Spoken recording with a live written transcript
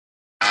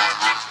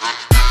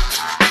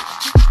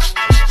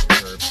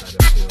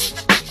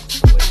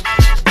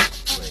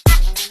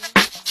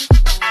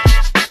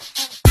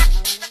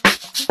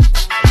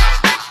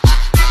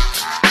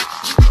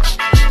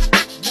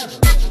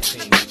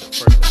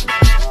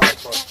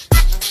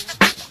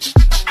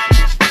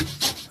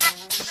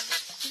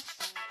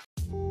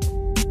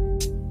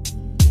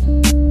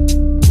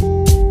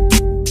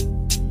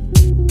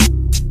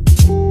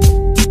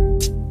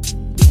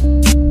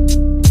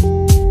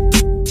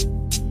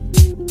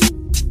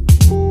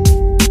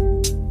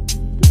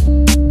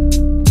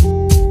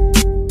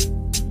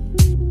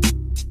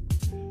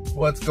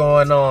What's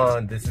going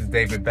on? This is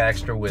David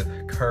Baxter with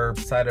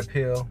Curbside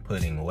Appeal,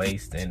 putting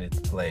waste in its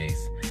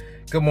place.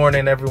 Good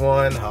morning,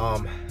 everyone.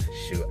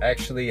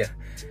 Actually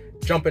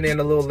jumping in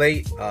a little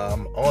late.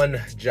 On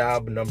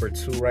job number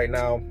 2 right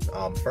now.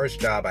 First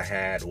job I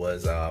had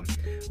was a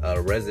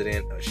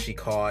resident.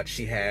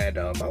 She had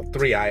about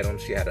 3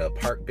 items. She had a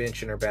park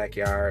bench in her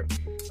backyard,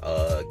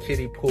 a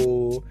kiddie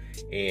pool,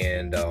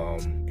 and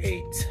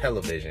a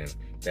television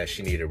that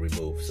she needed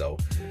removed. So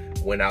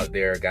went out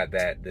there, got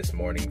that this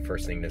morning,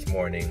 first thing this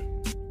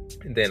morning.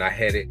 And then I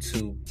headed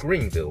to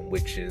Greenville,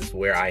 which is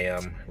where I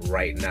am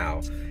right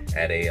now,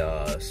 at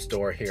a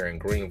store here in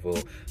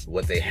Greenville.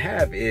 What they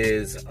have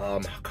is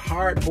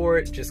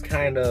cardboard just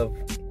kind of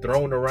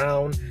thrown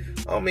around.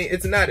 I mean,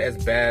 it's not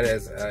as bad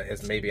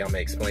as maybe I'm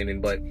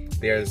explaining, but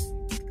there's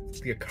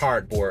the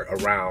cardboard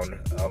around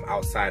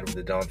outside of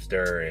the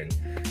dumpster,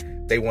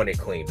 and they want it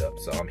cleaned up.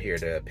 So I'm here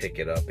to pick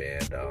it up,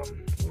 and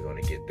we're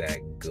gonna get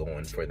that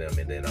going for them,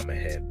 and then I'm gonna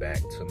head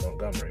back to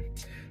Montgomery.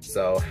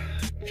 So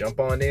jump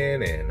on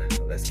in and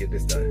let's get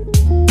this done.